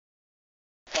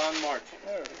band march.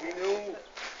 We know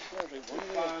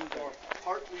flute band or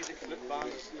part music flute band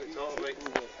is all about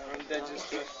our indigenous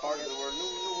to this part of the world.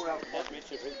 Nowhere else but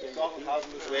Scotland has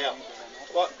them as well.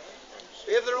 But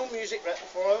they have their own music written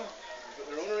for them. They've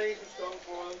got their own arrangements done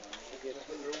for them. They've got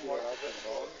their own marches written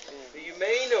for them. But you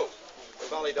may know the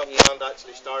Ballyduff Band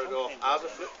actually started off as a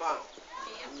flute band.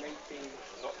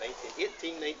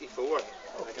 1894.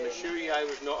 I can assure you I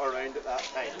was not around at that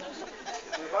time.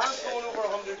 So the band's going over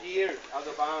 100 years as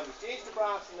a band. We changed the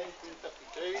brass in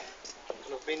 1952 and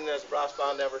we've been as a brass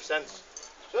band ever since.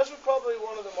 So this was probably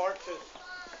one of the marches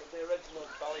that the original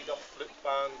Ballyduff flute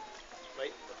band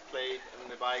might have played in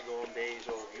the bygone days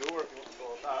of yore, if you want to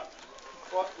call it that.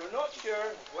 But we're not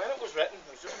sure when it was written.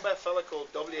 It was written by a fella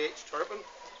called W.H. Turpin.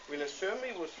 We'll assume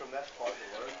he was from this part of the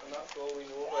world, and that's all we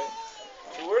know about.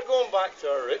 So we're going back to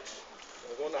our roots.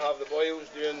 We're going to have the boyos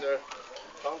doing their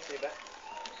fancy bit.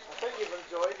 I think you've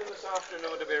enjoyed them this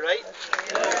afternoon, to be right.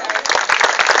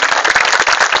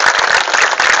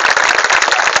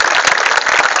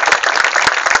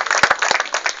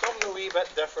 Something a wee bit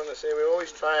different. I say we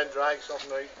always try and drag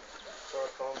something out for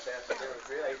a contest. It was a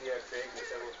great idea, Craig. He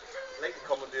said, we'd like to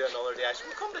come and do it another day. I said,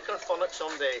 we'll come to Carnfunnock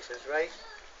someday. He says, right.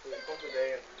 So we'll come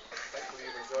today and hopefully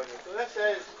you've enjoyed it. So this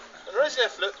is originally a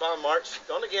flute band march,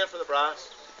 done again for the brass,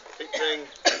 featuring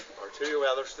our two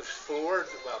others. There's four,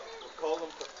 well, we'll call them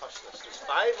percussionists. There's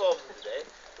five of them today.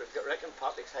 We've got Rick and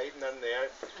Patrick's hiding in there,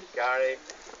 Gary,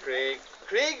 Craig,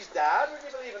 Craig's dad, would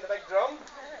you believe, in the big drum,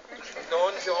 and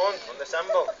Don John on the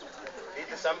cymbal. Need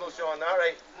the cymbals, John, that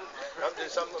right? Can't do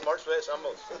something with march without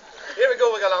cymbals. Here we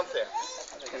go with Galanthia.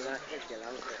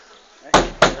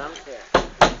 Galanthia.